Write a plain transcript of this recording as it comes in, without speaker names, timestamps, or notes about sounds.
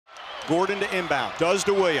Gordon to inbound, does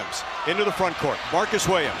to Williams, into the front court. Marcus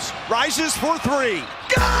Williams rises for three.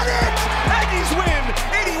 Got it! Aggies win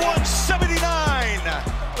 81-79.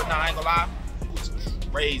 But nah, I ain't gonna lie, it was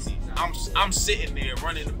crazy. I'm sitting there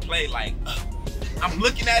running the play like, I'm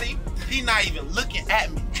looking at him, he not even looking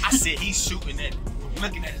at me. I said he's shooting at me. I'm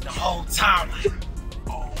looking at it the whole time like,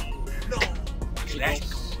 oh no.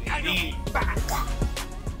 That's going in.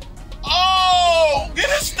 Oh, get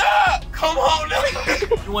it stuck. Come on,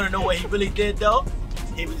 nigga. You wanna know what he really did though?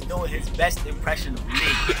 He was doing his best impression of me.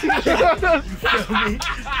 You feel me?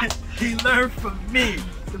 He learned from me,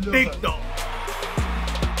 the big dog.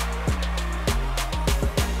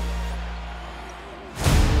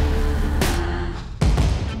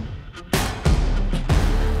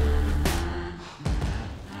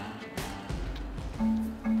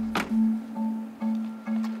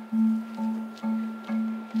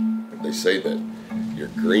 They say that your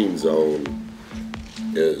green zone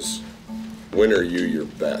is when are you your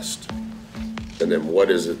best? And then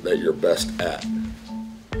what is it that you're best at?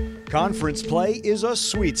 Conference play is a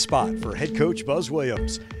sweet spot for head coach Buzz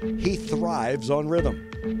Williams. He thrives on rhythm.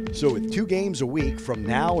 So with 2 games a week from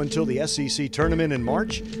now until the SEC tournament in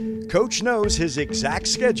March, Coach knows his exact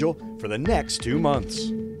schedule for the next 2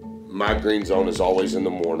 months. My green zone is always in the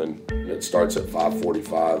morning. It starts at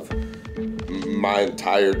 5:45. My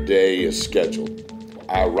entire day is scheduled.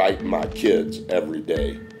 I write my kids every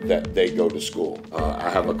day that they go to school. I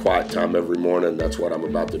have a quiet time every morning. That's what I'm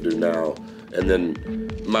about to do now. And then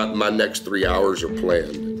my next 3 hours are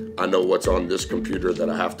planned. I know what's on this computer that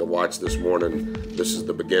I have to watch this morning. This is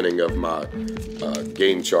the beginning of my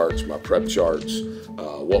game charts, my prep charts,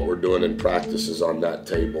 what we're doing in practice is on that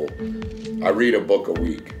table. I read a book a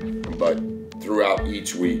week, but throughout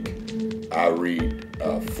each week, I read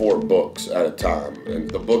 4 books at a time. And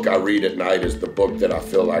the book I read at night is the book that I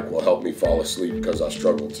feel like will help me fall asleep because I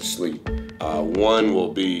struggle to sleep. One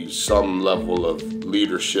will be some level of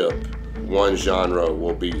leadership. One genre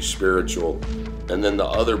will be spiritual. And then the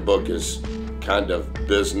other book is kind of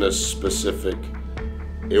business specific.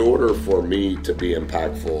 In order for me to be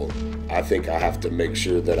impactful, I think I have to make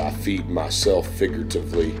sure that I feed myself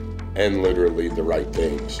figuratively and literally the right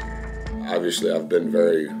things. Obviously, I've been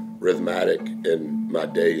very rhythmic in my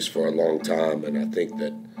days for a long time, and I think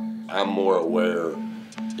that I'm more aware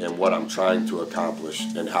in what I'm trying to accomplish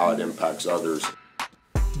and how it impacts others.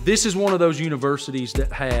 This is one of those universities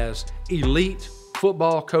that has elite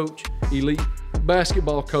football coach, elite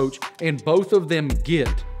basketball coach, and both of them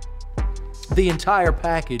get the entire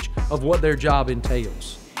package of what their job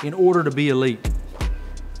entails in order to be elite.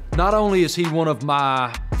 Not only is he one of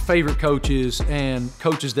my favorite coaches and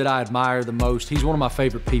coaches that I admire the most, he's one of my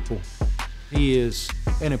favorite people. He is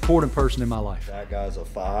an important person in my life. That guy's a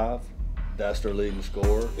 5. That's their leading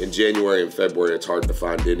scorer. In January and February, it's hard to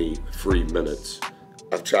find any free minutes.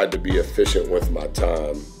 I've tried to be efficient with my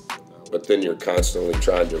time, but then you're constantly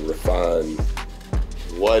trying to refine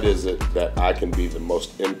what is it that I can be the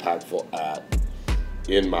most impactful at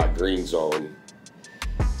in my green zone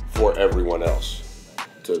for everyone else,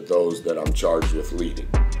 to those that I'm charged with leading.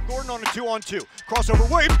 Gordon on a 2-on-2. Crossover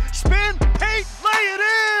wave, spin, paint, lay it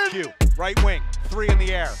in! Q, right wing, 3 in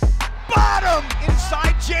the air. Bottom!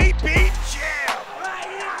 Inside JB, jam! Right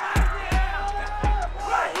here,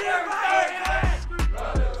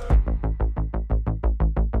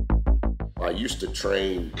 I used to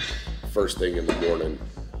train first thing in the morning,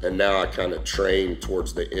 and now I kind of train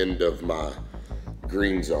towards the end of my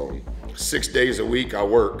green zone. 6 days a week I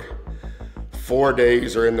work. 4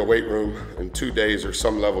 days are in the weight room, and 2 days are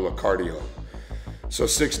some level of cardio. So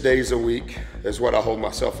 6 days a week is what I hold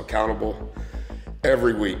myself accountable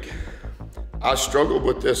every week. I struggled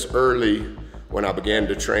with this early when I began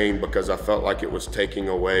to train because I felt like it was taking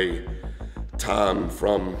away time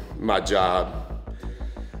from my job.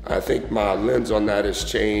 I think my lens on that has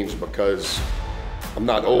changed because I'm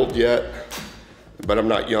not old yet, but I'm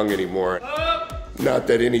not young anymore. Not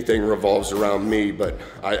that anything revolves around me, but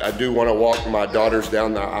I do want to walk my daughters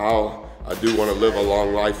down the aisle. I do want to live a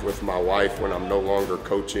long life with my wife when I'm no longer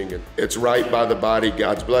coaching. And it's right by the body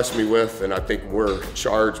God's blessed me with, and I think we're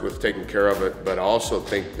charged with taking care of it. But I also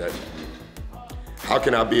think that how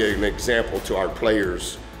can I be an example to our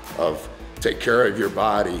players of take care of your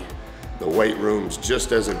body? The weight room's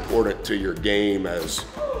just as important to your game as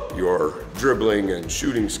your dribbling and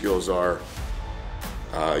shooting skills are.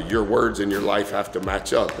 Your words in your life have to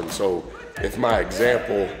match up. And so if my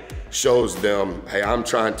example shows them, hey, I'm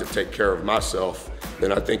trying to take care of myself,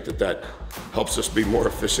 then I think that that helps us be more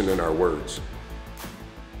efficient in our words.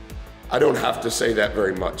 I don't have to say that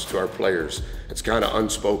very much to our players. It's kind of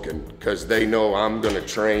unspoken because they know I'm going to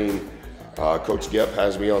train Coach Gepp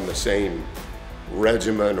has me on the same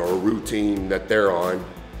regimen or routine that they're on.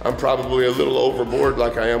 I'm probably a little overboard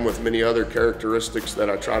like I am with many other characteristics that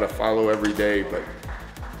I try to follow every day, but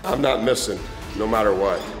I'm not missing no matter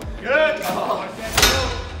what. Good.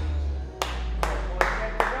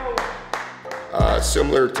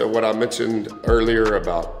 Similar to what I mentioned earlier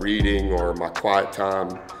about reading or my quiet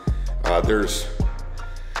time, there's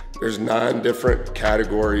 9 different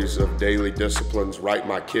categories of daily disciplines. Write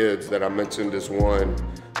my kids that I mentioned is one,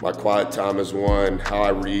 my quiet time is one, how I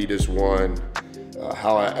read is one,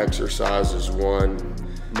 how I exercise is one,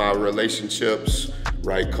 my relationships,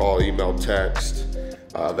 write, call, email, text,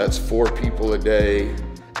 that's 4 people a day,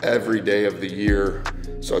 every day of the year.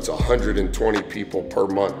 So it's 120 people per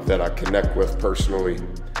month that I connect with personally.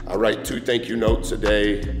 I write 2 thank you notes a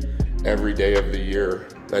day, every day of the year.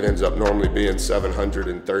 That ends up normally being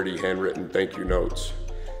 730 handwritten thank you notes.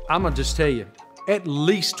 I'm gonna just tell you, at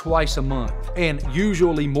least twice a month, and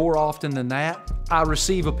usually more often than that, I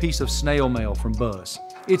receive a piece of snail mail from Buzz.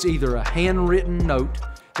 It's either a handwritten note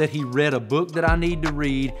that he read a book that I need to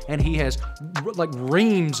read, and he has like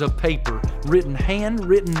reams of paper,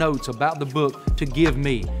 handwritten notes about the book to give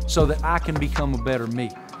me so that I can become a better me.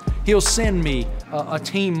 He'll send me a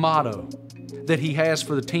team motto that he has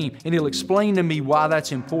for the team, and he'll explain to me why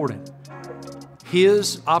that's important.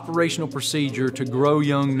 His operational procedure to grow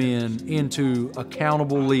young men into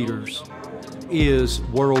accountable leaders is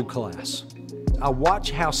world class. I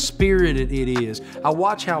watch how spirited it is. I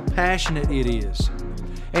watch how passionate it is,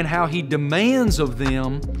 and how he demands of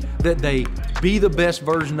them that they be the best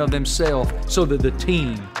version of themselves so that the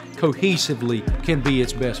team cohesively can be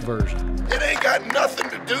its best version. It ain't got nothing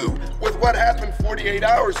to do with what happened 48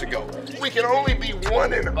 hours ago. We can only be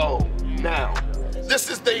 1-0 now. This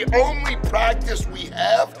is the only practice we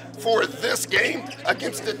have for this game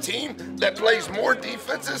against a team that plays more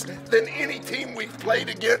defenses than any team we've played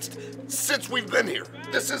against since we've been here.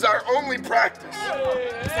 This is our only practice.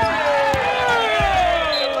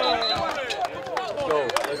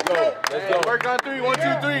 Let's go. Work on 3, 1, 2,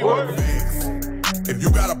 3. If you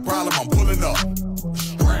got a problem, I'm pulling up.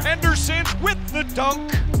 Henderson with the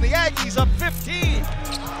dunk. The Aggies up 15.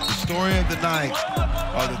 The story of the night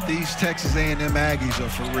are that these Texas A&M Aggies are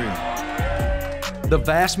for real. The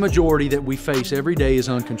vast majority that we face every day is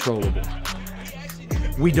uncontrollable.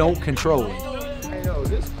 We don't control it. Hey, yo,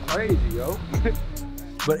 this is crazy, yo.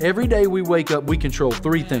 But every day we wake up, we control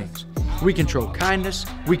 3 things. We control kindness,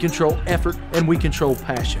 we control effort, and we control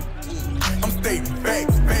passion. I'm stating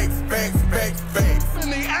facts.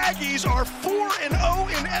 And the Aggies are 4-0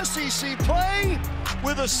 in SEC play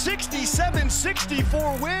with a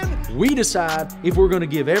 67-64 win. We decide if we're going to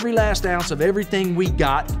give every last ounce of everything we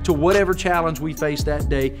got to whatever challenge we face that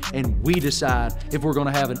day, and we decide if we're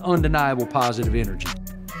going to have an undeniable positive energy.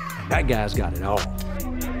 And that guy's got it all.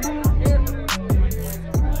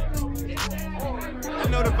 You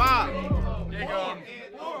know the vibe.